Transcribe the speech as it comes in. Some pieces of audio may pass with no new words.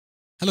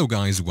Hello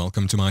guys,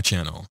 welcome to my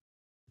channel.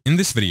 In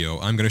this video,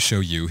 I'm going to show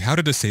you how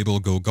to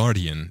disable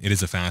GoGuardian. It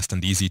is a fast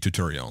and easy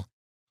tutorial.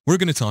 We're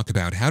going to talk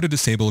about how to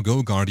disable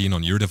GoGuardian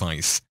on your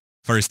device.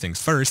 First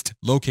things first,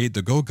 locate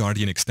the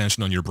GoGuardian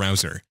extension on your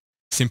browser.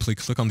 Simply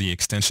click on the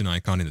extension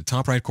icon in the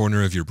top right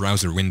corner of your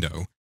browser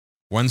window.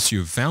 Once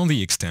you've found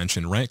the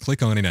extension,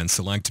 right-click on it and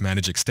select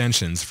Manage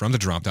Extensions from the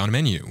drop-down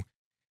menu.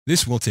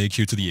 This will take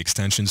you to the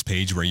extensions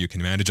page where you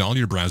can manage all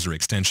your browser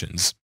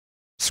extensions.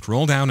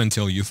 Scroll down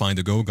until you find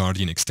the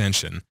GoGuardian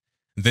extension,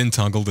 then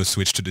toggle the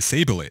switch to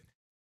disable it.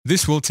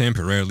 This will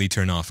temporarily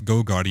turn off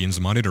GoGuardian's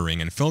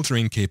monitoring and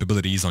filtering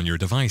capabilities on your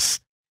device.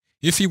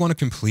 If you want to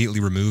completely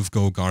remove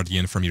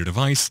GoGuardian from your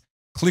device,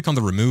 click on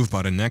the Remove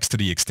button next to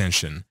the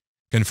extension.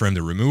 Confirm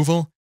the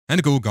removal,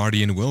 and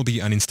GoGuardian will be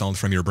uninstalled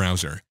from your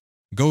browser.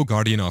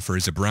 GoGuardian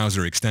offers a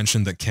browser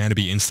extension that can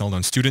be installed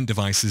on student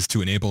devices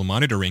to enable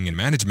monitoring and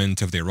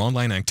management of their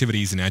online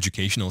activities in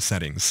educational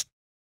settings.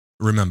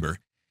 Remember,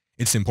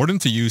 it's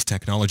important to use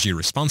technology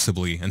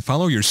responsibly and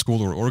follow your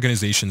school or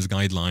organization's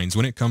guidelines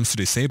when it comes to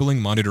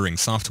disabling monitoring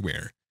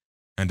software.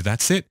 And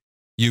that's it.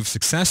 You've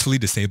successfully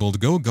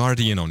disabled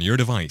GoGuardian on your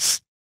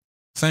device.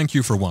 Thank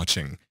you for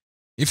watching.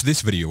 If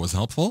this video was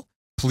helpful,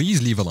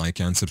 please leave a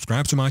like and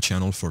subscribe to my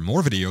channel for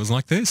more videos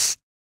like this.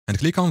 And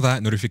click on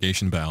that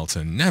notification bell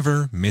to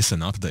never miss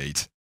an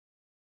update.